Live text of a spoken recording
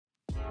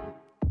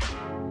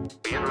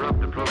We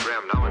interrupt the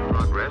program now in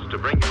progress to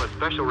bring you a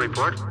special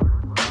report.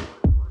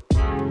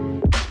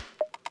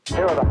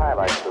 Here are the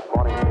highlights this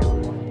morning's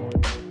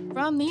news.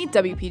 From the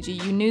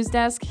WPGU News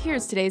Desk,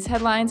 here's today's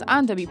headlines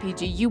on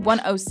WPGU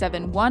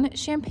 1071,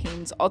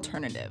 Champaign's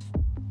Alternative.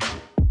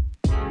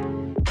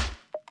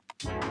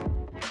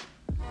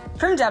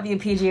 From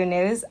WPGU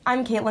News,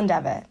 I'm Caitlin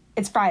Devitt.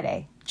 It's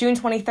Friday, June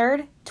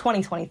 23rd,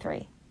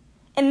 2023.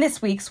 In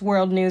this week's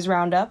World News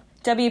Roundup,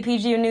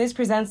 WPGU News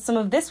presents some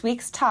of this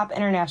week's top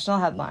international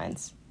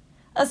headlines.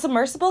 A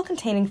submersible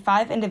containing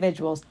 5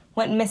 individuals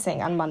went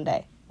missing on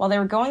Monday while they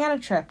were going on a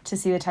trip to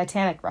see the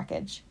Titanic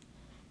wreckage.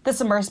 The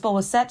submersible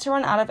was set to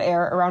run out of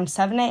air around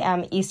 7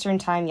 a.m. Eastern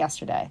Time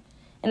yesterday,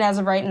 and as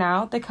of right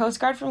now, the Coast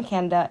Guard from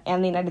Canada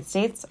and the United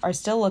States are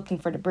still looking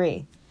for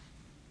debris.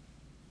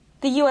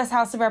 The U.S.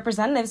 House of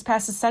Representatives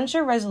passed a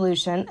censure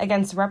resolution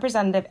against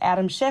Representative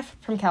Adam Schiff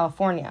from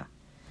California.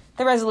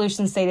 The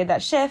resolution stated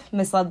that Schiff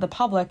misled the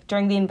public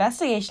during the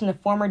investigation of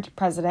former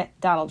President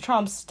Donald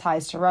Trump's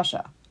ties to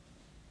Russia.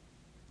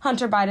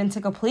 Hunter Biden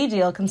took a plea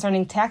deal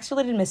concerning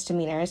tax-related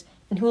misdemeanors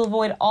and who will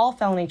avoid all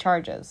felony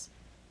charges.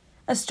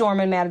 A storm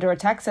in Matador,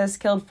 Texas,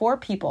 killed 4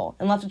 people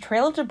and left a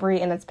trail of debris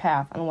in its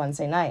path on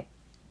Wednesday night.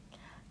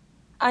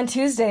 On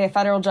Tuesday, a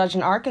federal judge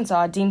in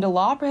Arkansas deemed a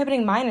law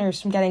prohibiting minors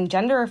from getting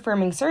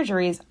gender-affirming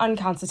surgeries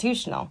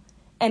unconstitutional,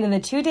 and in the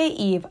 2-day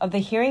eve of the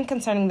hearing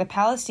concerning the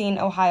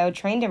Palestine-Ohio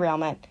train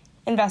derailment,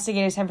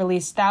 investigators have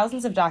released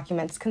thousands of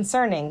documents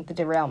concerning the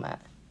derailment.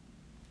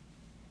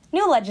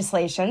 New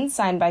legislation,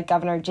 signed by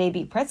Governor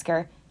J.B.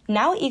 Pritzker,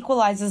 now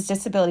equalizes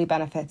disability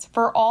benefits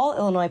for all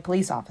Illinois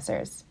police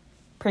officers.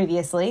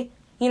 Previously,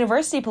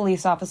 university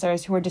police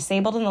officers who were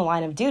disabled in the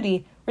line of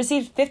duty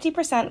received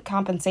 50%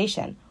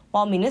 compensation,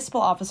 while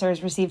municipal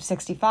officers received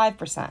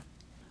 65%.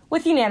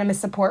 With unanimous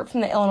support from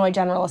the Illinois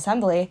General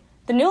Assembly,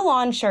 the new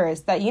law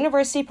ensures that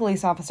university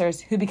police officers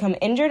who become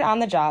injured on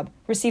the job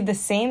receive the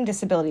same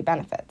disability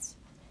benefits.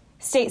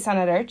 State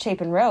Senator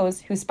Chapin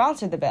Rose, who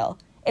sponsored the bill,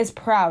 is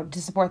proud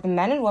to support the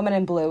men and women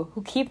in blue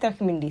who keep their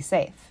community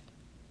safe.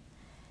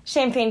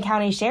 Champaign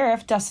County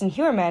Sheriff Dustin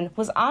Hewerman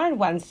was honored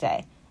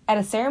Wednesday at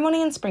a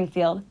ceremony in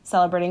Springfield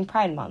celebrating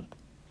Pride Month.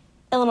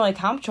 Illinois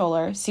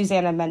Comptroller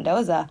Susanna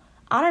Mendoza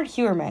honored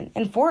Hewerman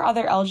and 4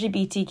 other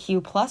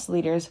LGBTQ+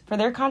 leaders for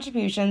their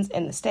contributions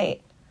in the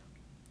state.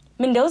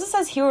 Mendoza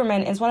says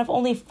Hewerman is one of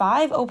only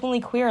 5 openly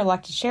queer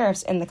elected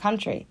sheriffs in the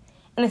country,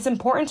 and it's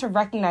important to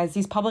recognize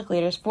these public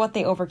leaders for what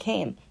they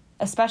overcame,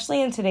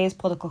 especially in today's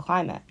political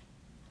climate.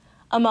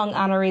 Among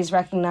honorees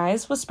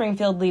recognized was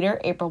Springfield leader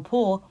April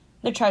Poole,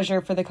 the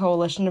treasurer for the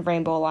Coalition of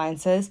Rainbow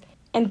Alliances,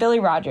 and Billy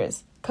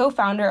Rogers,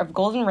 co-founder of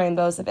Golden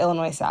Rainbows of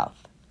Illinois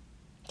South.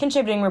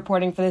 Contributing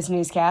reporting for this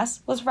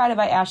newscast was provided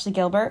by Ashley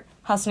Gilbert,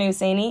 Hassan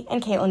Husseini,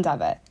 and Caitlin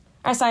Devitt.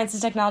 Our science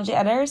and technology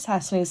editors,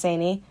 Hassan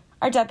Husseini.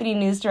 Our deputy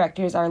news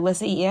directors are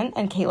Alyssa Eaton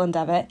and Caitlin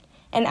Devitt,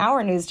 and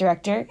our news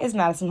director is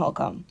Madison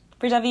Holcomb.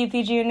 For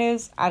WPGU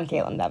News, I'm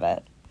Caitlin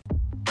Devitt.